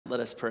Let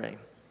us pray.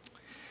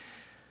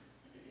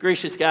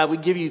 Gracious God, we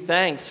give you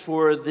thanks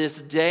for this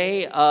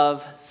day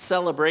of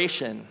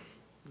celebration,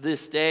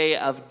 this day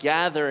of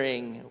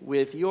gathering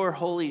with your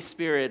Holy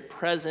Spirit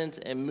present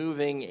and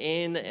moving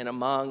in and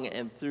among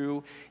and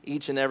through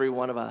each and every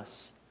one of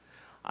us.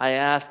 I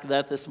ask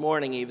that this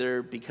morning,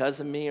 either because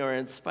of me or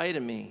in spite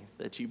of me,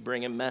 that you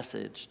bring a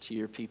message to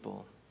your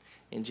people.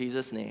 In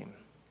Jesus' name,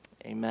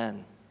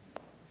 amen.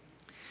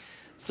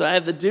 So I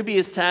have the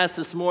dubious task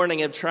this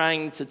morning of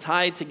trying to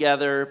tie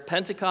together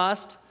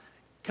Pentecost,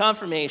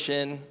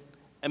 Confirmation,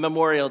 and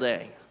Memorial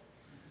Day.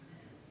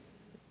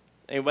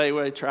 Anybody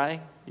want to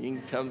try? You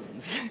can come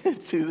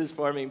do this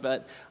for me,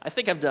 but I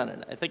think I've done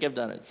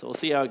it. So we'll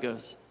see how it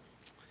goes.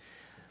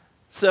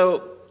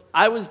 So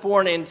I was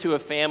born into a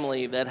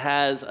family that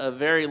has a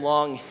very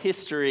long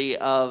history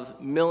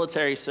of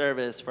military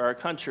service for our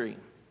country.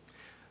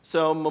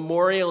 So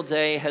Memorial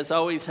Day has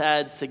always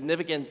had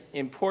significant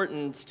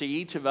importance to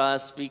each of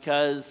us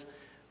because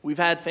we've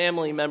had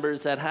family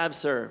members that have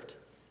served.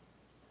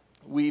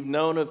 We've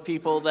known of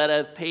people that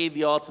have paid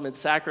the ultimate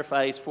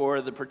sacrifice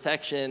for the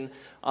protection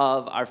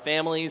of our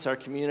families, our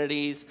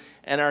communities,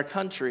 and our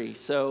country.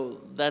 So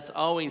that's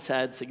always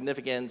had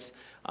significance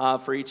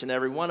for each and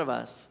every one of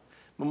us.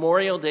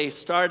 Memorial Day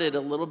started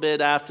a little bit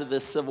after the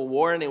Civil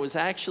War, and it was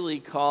actually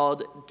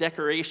called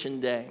Decoration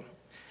Day.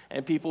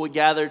 And people would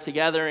gather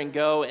together and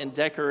go and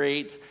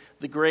decorate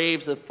the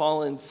graves of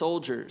fallen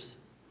soldiers.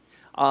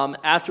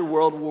 After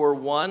World War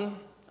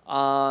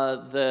I,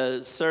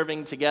 the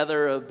serving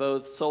together of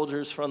both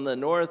soldiers from the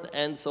North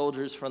and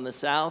soldiers from the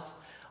South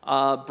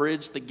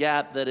bridged the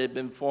gap that had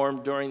been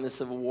formed during the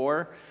Civil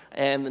War,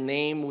 and the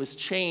name was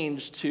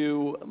changed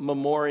to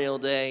Memorial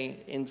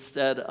Day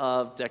instead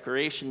of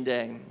Decoration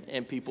Day,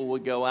 and people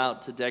would go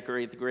out to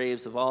decorate the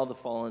graves of all the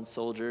fallen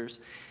soldiers,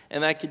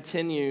 and that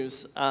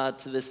continues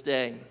to this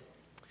day.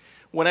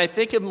 When I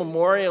think of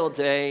Memorial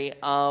Day,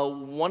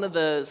 one of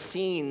the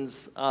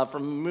scenes from a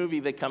movie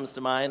that comes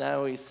to mind, I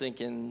always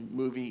think in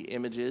movie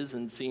images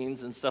and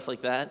scenes and stuff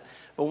like that,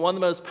 but one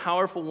of the most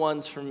powerful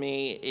ones for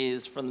me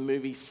is from the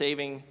movie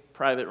Saving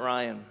Private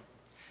Ryan.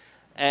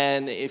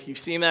 And if you've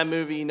seen that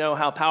movie, you know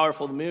how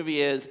powerful the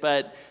movie is,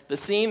 but the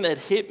scene that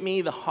hit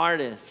me the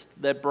hardest,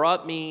 that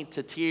brought me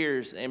to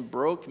tears and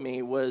broke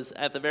me, was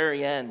at the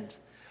very end.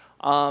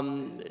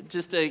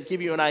 Just to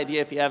give you an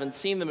idea, if you haven't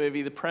seen the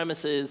movie, the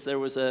premise is there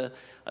was a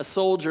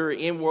soldier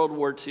in World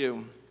War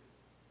II.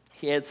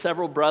 He had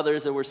several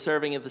brothers that were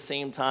serving at the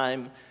same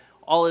time.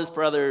 All his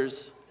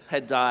brothers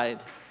had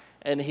died,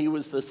 and he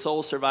was the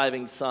sole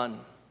surviving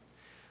son.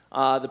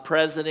 The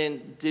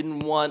president didn't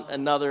want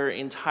another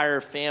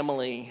entire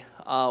family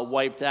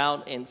wiped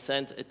out and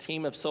sent a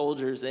team of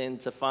soldiers in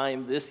to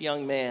find this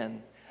young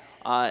man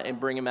and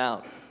bring him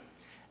out.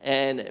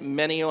 And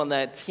many on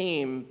that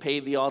team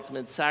paid the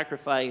ultimate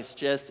sacrifice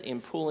just in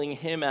pulling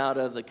him out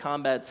of the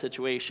combat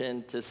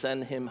situation to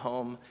send him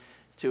home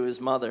to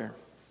his mother.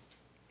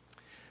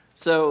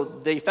 So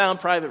they found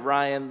Private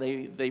Ryan,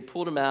 they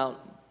pulled him out,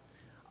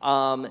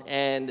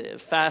 and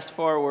fast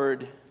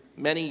forward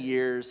many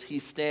years,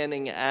 he's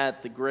standing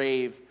at the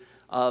grave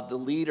of the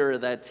leader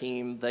of that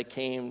team that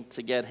came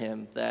to get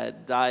him,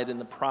 that died in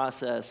the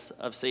process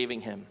of saving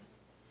him.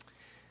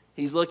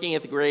 He's looking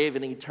at the grave,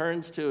 and he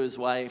turns to his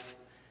wife,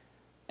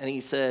 and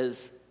he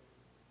says,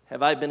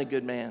 "Have I been a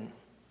good man?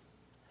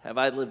 Have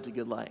I lived a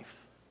good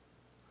life?"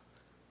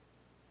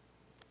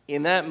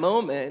 In that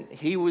moment,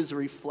 he was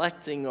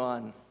reflecting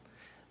on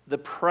the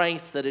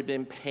price that had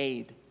been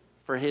paid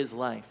for his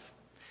life,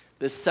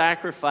 the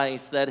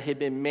sacrifice that had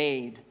been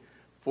made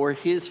for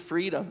his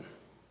freedom.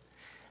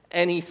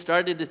 And he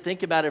started to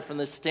think about it from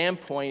the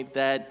standpoint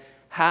that,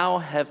 how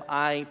have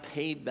I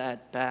paid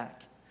that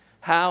back?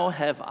 How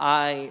have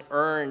I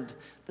earned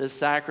the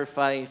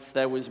sacrifice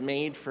that was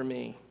made for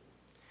me?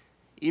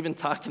 Even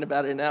talking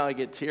about it now, I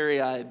get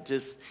teary-eyed.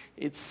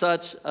 It's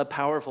such a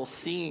powerful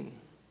scene.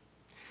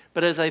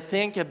 But as I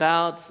think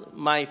about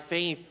my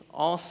faith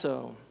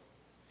also,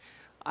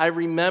 I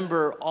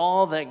remember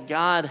all that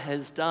God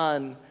has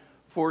done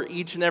for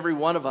each and every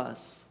one of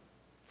us.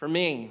 For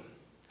me,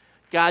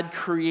 God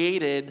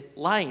created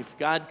life.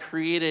 God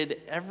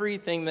created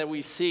everything that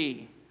we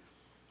see.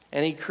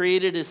 And he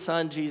created his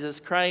son, Jesus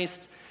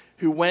Christ,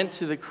 who went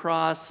to the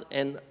cross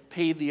and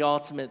paid the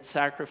ultimate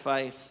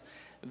sacrifice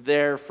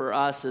there for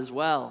us as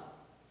well.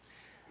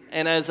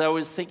 And as I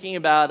was thinking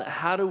about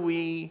how do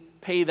we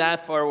pay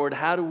that forward,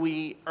 how do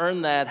we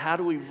earn that, how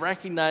do we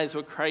recognize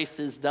what Christ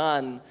has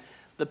done,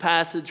 the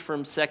passage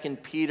from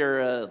 2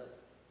 Peter, a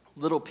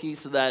little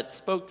piece of that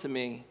spoke to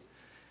me.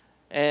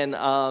 And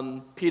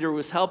Peter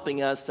was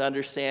helping us to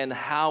understand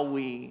how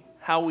we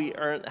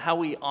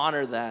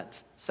honor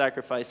that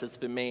sacrifice that's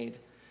been made.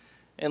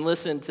 And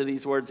listen to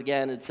these words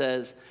again. It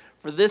says,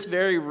 "For this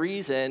very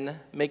reason,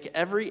 make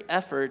every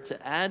effort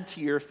to add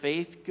to your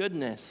faith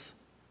goodness,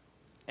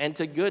 and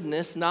to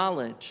goodness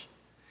knowledge,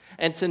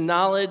 and to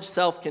knowledge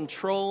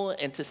self-control,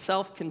 and to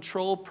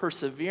self-control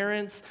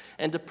perseverance,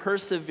 and to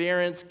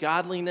perseverance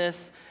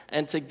godliness,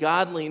 and to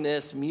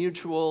godliness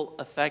mutual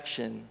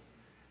affection,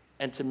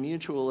 and to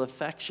mutual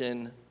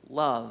affection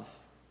love.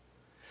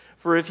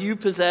 For if you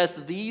possess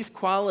these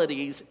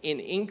qualities in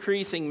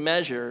increasing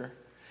measure,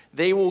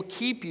 they will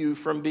keep you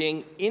from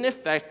being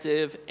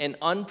ineffective and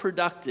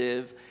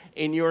unproductive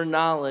in your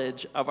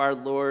knowledge of our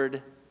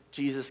Lord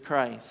Jesus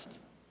Christ.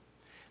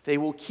 They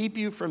will keep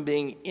you from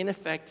being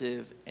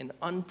ineffective and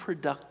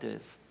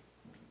unproductive.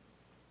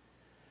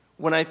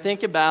 When I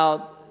think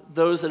about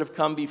those that have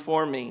come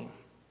before me,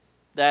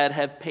 that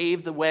have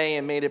paved the way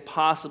and made it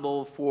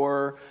possible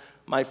for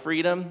my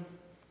freedom,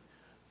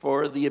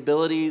 for the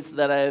abilities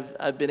that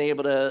I've been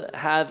able to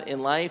have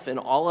in life, and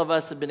all of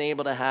us have been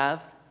able to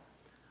have,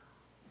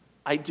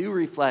 I do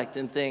reflect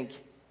and think,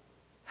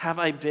 have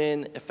I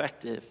been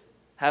effective?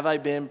 Have I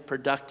been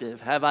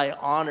productive? Have I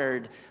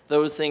honored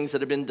those things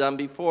that have been done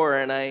before?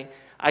 And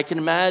I can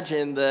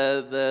imagine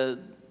the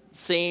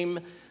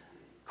same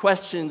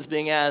questions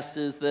being asked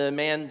as the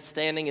man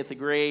standing at the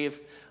grave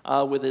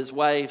with his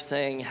wife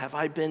saying, have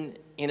I been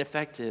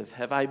ineffective?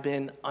 Have I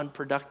been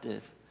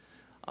unproductive?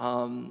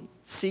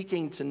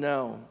 Seeking to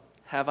know,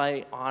 have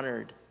I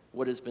honored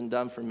what has been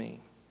done for me?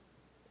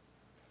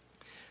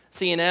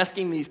 See, in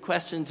asking these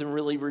questions and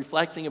really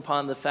reflecting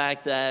upon the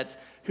fact that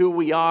who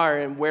we are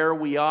and where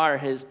we are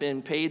has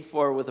been paid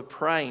for with a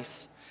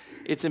price,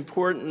 it's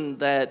important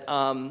that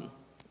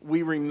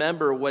we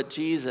remember what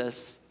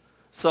Jesus,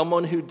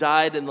 someone who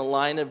died in the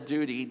line of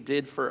duty,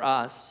 did for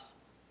us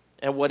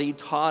and what he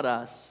taught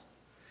us,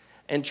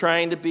 and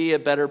trying to be a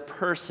better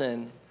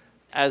person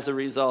as a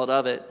result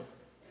of it.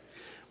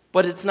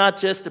 But it's not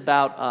just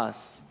about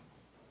us.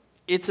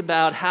 It's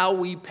about how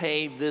we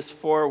pay this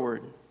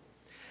forward.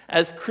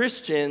 As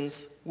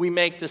Christians, we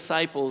make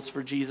disciples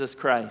for Jesus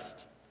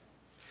Christ.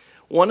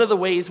 One of the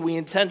ways we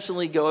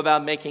intentionally go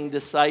about making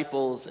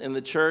disciples in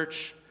the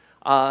church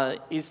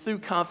is through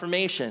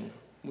confirmation,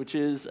 which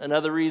is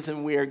another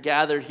reason we are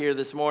gathered here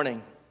this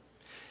morning.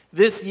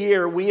 This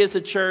year, we as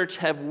a church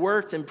have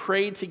worked and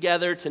prayed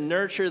together to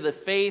nurture the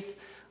faith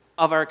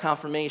of our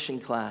confirmation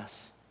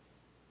class.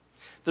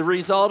 The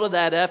result of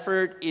that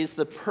effort is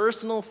the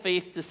personal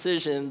faith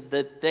decision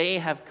that they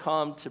have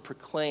come to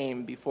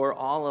proclaim before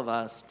all of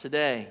us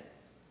today.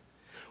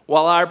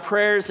 While our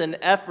prayers and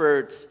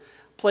efforts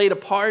played a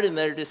part in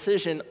their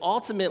decision,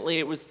 ultimately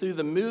it was through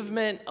the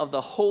movement of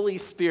the Holy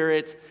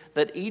Spirit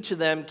that each of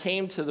them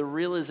came to the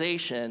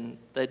realization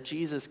that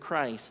Jesus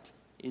Christ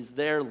is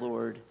their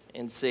Lord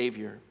and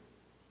Savior.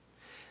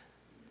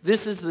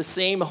 This is the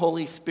same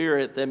Holy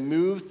Spirit that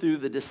moved through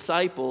the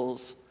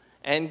disciples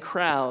and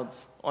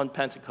crowds on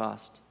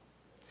Pentecost.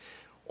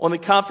 On the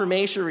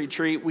confirmation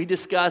retreat, we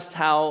discussed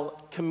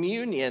how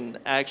communion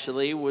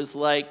actually was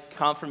like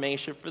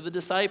confirmation for the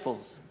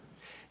disciples.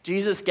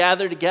 Jesus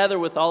gathered together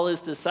with all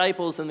his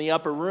disciples in the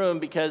upper room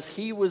because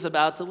he was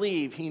about to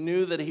leave. He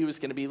knew that he was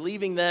going to be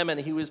leaving them, and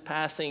he was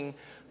passing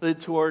the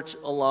torch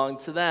along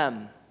to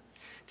them.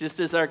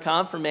 Just as our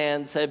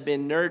confirmands have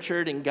been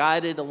nurtured and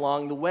guided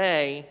along the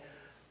way,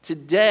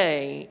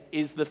 today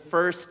is the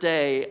first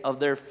day of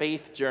their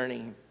faith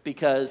journey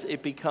because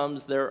it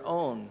becomes their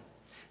own.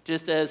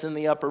 Just as in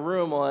the upper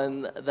room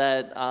on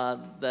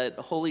that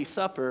Holy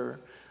Supper,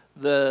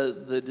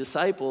 the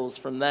disciples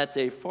from that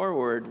day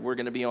forward were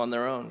going to be on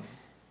their own.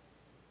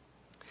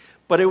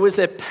 But it was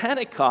at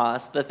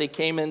Pentecost that they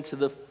came into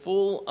the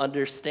full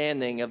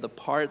understanding of the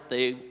part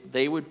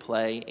they would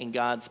play in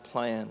God's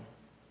plan.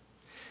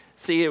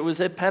 See, it was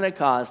at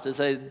Pentecost,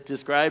 as I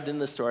described in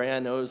the story. I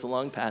know it was a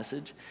long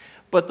passage.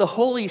 But the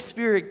Holy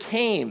Spirit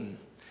came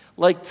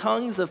like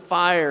tongues of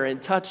fire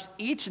and touched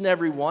each and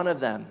every one of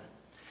them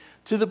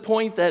to the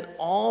point that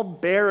all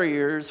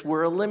barriers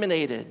were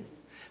eliminated.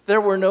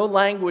 There were no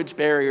language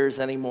barriers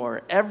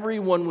anymore.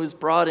 Everyone was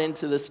brought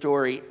into the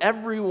story.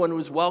 Everyone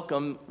was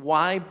welcome.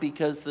 Why?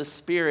 Because the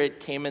Spirit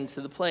came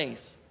into the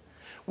place.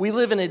 We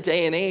live in a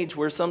day and age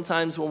where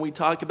sometimes when we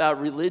talk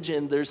about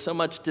religion, there's so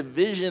much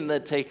division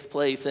that takes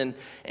place and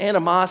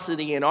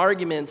animosity and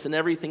arguments and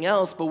everything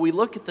else. But we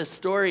look at the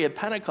story of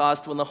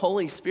Pentecost when the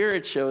Holy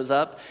Spirit shows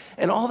up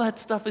and all that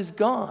stuff is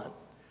gone.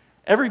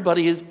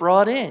 Everybody is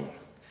brought in.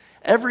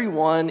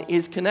 Everyone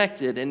is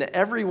connected and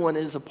everyone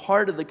is a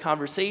part of the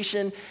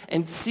conversation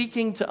and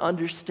seeking to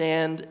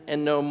understand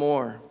and know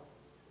more.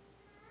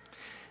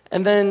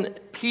 And then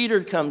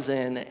Peter comes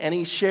in and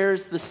he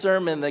shares the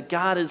sermon that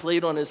God has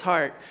laid on his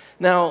heart.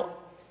 Now,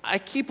 I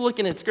keep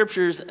looking at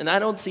scriptures and I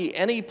don't see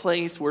any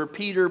place where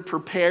Peter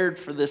prepared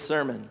for this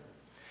sermon.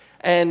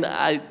 And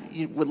I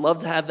would love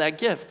to have that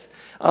gift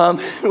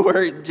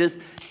where just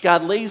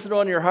God lays it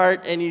on your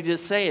heart and you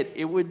just say it.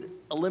 It would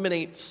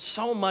eliminate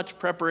so much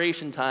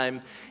preparation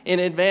time in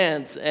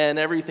advance and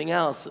everything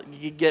else.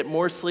 You get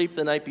more sleep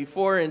the night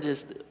before and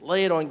just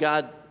lay it on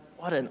God.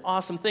 What an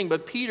awesome thing.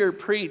 But Peter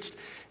preached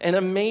an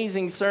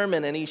amazing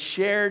sermon and he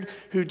shared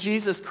who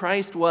Jesus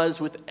Christ was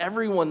with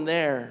everyone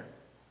there.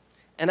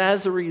 And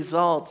as a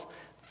result,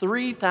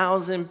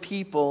 3,000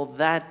 people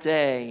that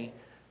day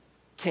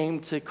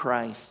came to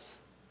Christ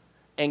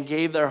and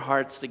gave their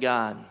hearts to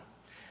God.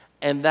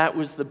 And that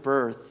was the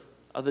birth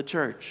of the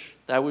church.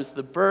 That was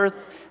the birth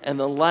and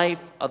the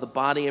life of the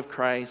body of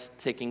Christ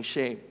taking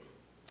shape.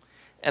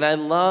 And I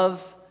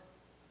love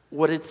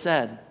what it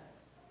said.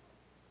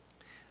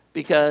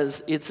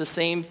 Because it's the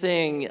same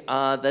thing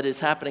that is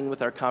happening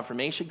with our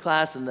confirmation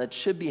class and that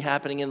should be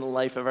happening in the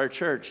life of our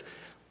church.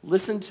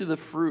 Listen to the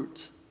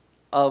fruit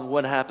of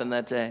what happened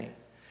that day.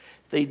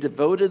 They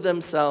devoted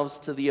themselves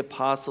to the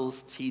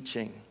apostles'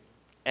 teaching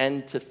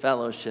and to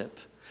fellowship,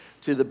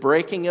 to the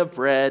breaking of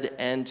bread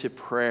and to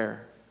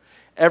prayer.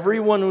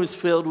 Everyone was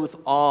filled with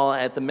awe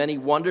at the many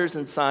wonders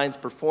and signs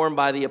performed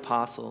by the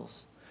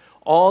apostles.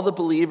 All the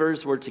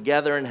believers were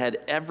together and had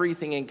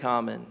everything in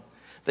common.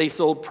 They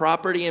sold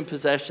property and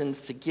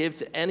possessions to give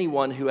to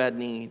anyone who had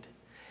need.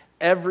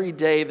 Every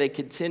day they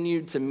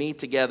continued to meet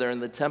together in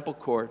the temple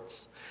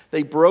courts.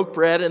 They broke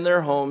bread in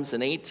their homes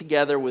and ate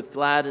together with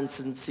glad and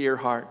sincere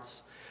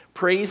hearts,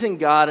 praising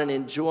God and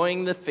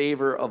enjoying the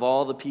favor of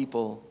all the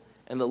people.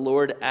 And the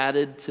Lord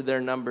added to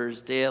their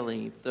numbers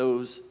daily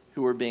those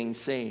who were being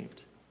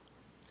saved.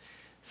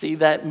 See,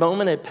 that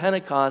moment at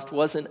Pentecost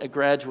wasn't a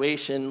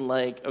graduation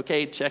like,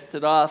 okay, checked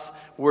it off,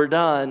 we're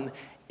done.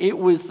 It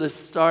was the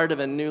start of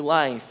a new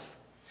life.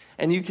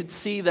 And you could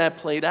see that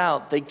played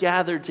out. They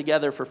gathered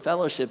together for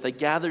fellowship. They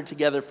gathered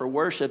together for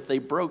worship. They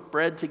broke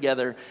bread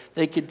together.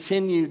 They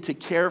continued to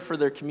care for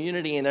their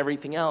community and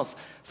everything else.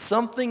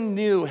 Something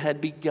new had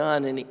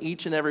begun in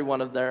each and every one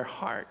of their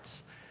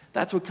hearts.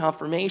 That's what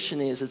confirmation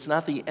is. It's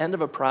not the end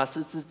of a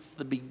process. It's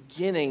the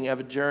beginning of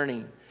a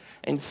journey.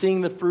 And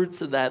seeing the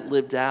fruits of that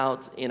lived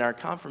out in our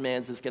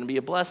confirmands is going to be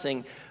a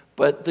blessing.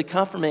 But the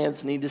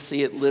confirmands need to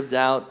see it lived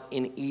out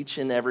in each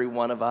and every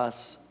one of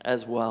us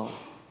as well.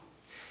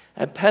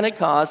 At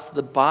Pentecost,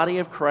 the body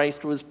of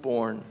Christ was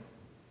born.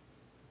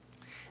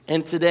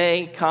 And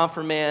today,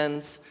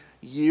 confirmands,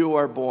 you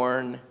are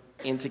born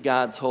into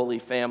God's holy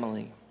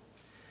family.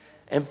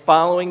 And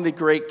following the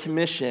Great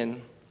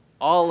Commission,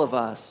 all of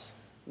us,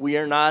 we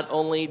are not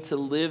only to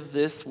live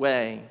this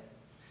way,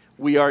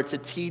 we are to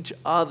teach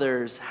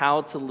others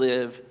how to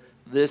live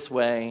this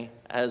way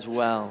as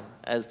well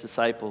as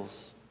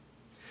disciples.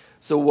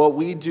 So what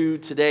we do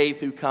today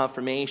through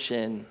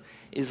confirmation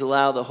is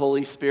allow the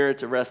Holy Spirit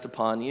to rest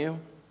upon you,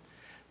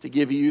 to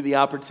give you the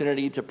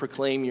opportunity to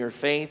proclaim your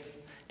faith,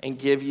 and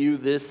give you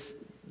this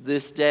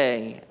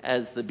day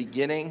as the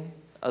beginning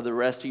of the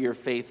rest of your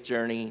faith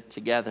journey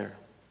together.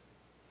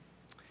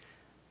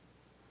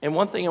 And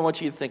one thing I want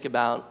you to think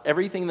about,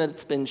 everything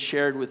that's been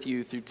shared with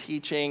you through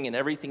teaching and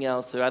everything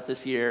else throughout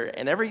this year,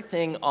 and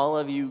everything all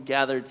of you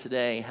gathered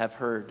today have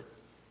heard.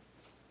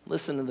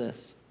 Listen to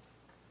this.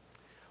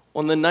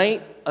 On the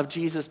night of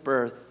Jesus'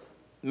 birth,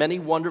 many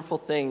wonderful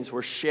things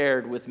were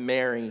shared with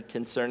Mary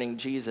concerning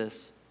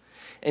Jesus.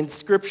 And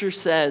Scripture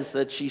says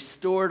that she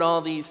stored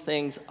all these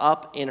things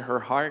up in her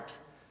heart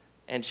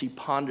and she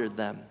pondered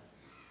them.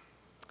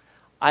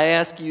 I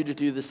ask you to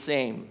do the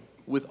same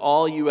with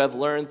all you have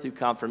learned through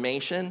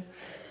confirmation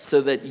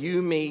so that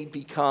you may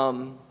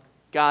become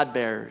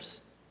God-bearers.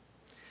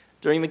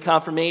 During the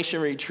confirmation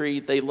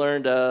retreat, they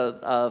learned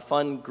a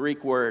fun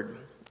Greek word.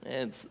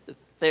 It's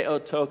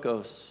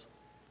theotokos.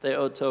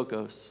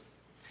 Theotokos.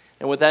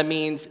 And what that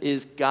means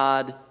is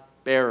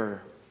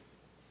God-bearer,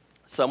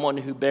 someone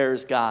who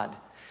bears God.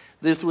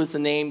 This was the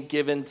name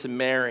given to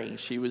Mary.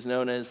 She was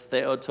known as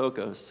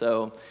Theotokos.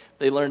 So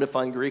they learned a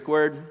fun Greek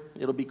word.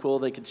 It'll be cool.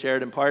 They could share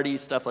it in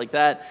parties, stuff like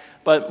that.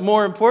 But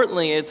more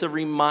importantly, it's a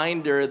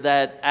reminder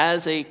that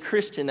as a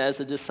Christian, as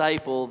a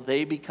disciple,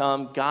 they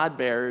become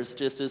God-bearers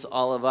just as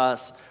all of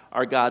us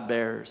are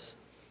God-bearers.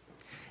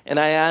 And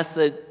I ask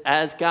that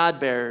as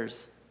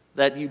God-bearers,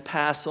 that you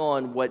pass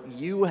on what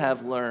you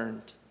have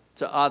learned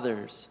to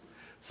others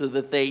so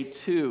that they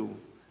too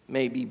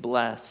may be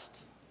blessed.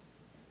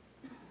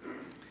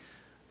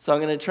 So I'm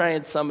going to try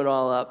and sum it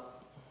all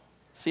up.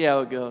 See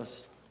how it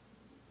goes.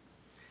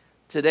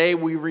 Today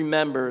we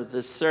remember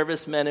the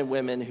servicemen and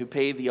women who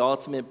paid the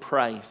ultimate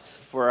price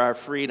for our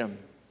freedom.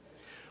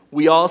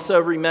 We also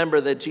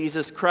remember that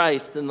Jesus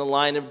Christ in the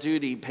line of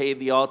duty paid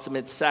the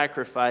ultimate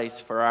sacrifice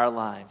for our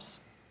lives.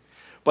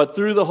 But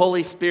through the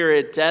Holy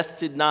Spirit, death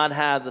did not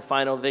have the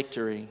final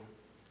victory.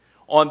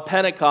 On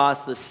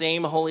Pentecost, the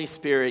same Holy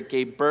Spirit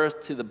gave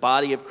birth to the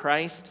body of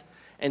Christ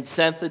and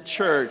sent the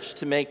church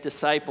to make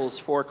disciples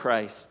for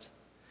Christ.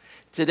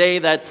 Today,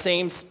 that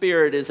same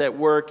Spirit is at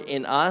work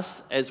in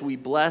us as we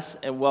bless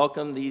and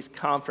welcome these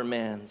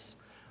confirmands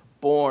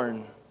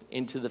born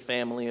into the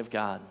family of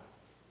God.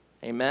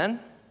 Amen?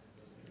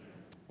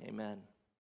 Amen.